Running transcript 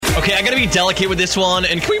Okay, I gotta be delicate with this one,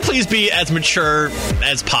 and can we please be as mature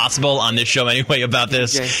as possible on this show anyway about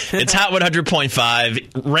this? Okay. It's Hot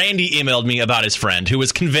 100.5. Randy emailed me about his friend who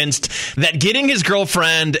was convinced that getting his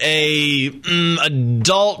girlfriend a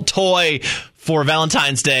adult toy for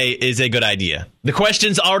Valentine's Day is a good idea. The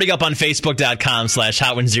question's already up on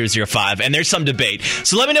Facebook.com/Hot1005, and there's some debate.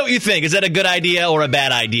 So let me know what you think. Is that a good idea or a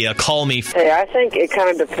bad idea? Call me. Hey, I think it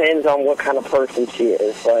kind of depends on what kind of person she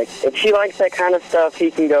is. Like, if she likes that kind of stuff,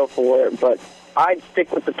 he can go for it, but I'd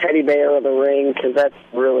stick with the teddy bear or the ring because that's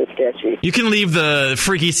really sketchy. You can leave the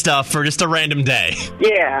freaky stuff for just a random day.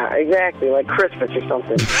 Yeah, exactly, like Christmas or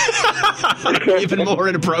something. Even more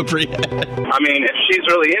inappropriate. I mean, if she's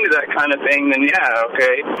really into that kind of thing, then yeah,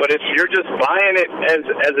 okay. But if you're just buying it as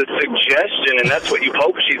a suggestion and that's what you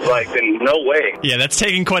hope she's like, then no way. Yeah, that's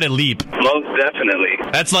taking quite a leap. Most definitely.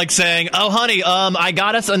 That's like saying, oh, honey, I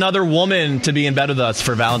got us another woman to be in bed with us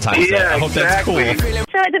for Valentine's Day. I hope exactly. That's cool.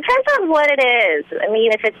 So it depends on what it is. I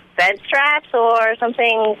mean, if it's bed straps or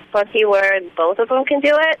something funky where both of them can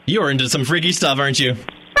do it. You're into some freaky stuff, aren't you?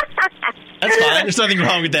 That's fine. There's nothing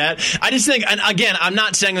wrong with that. I just think, and again, I'm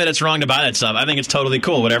not saying that it's wrong to buy that stuff. I think it's totally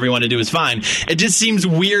cool. Whatever you want to do is fine. It just seems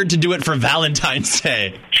weird to do it for Valentine's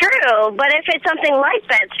Day. True, but if it's something like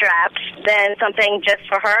bed straps, then something just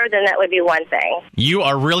for her, then that would be one thing. You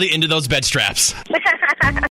are really into those bed straps.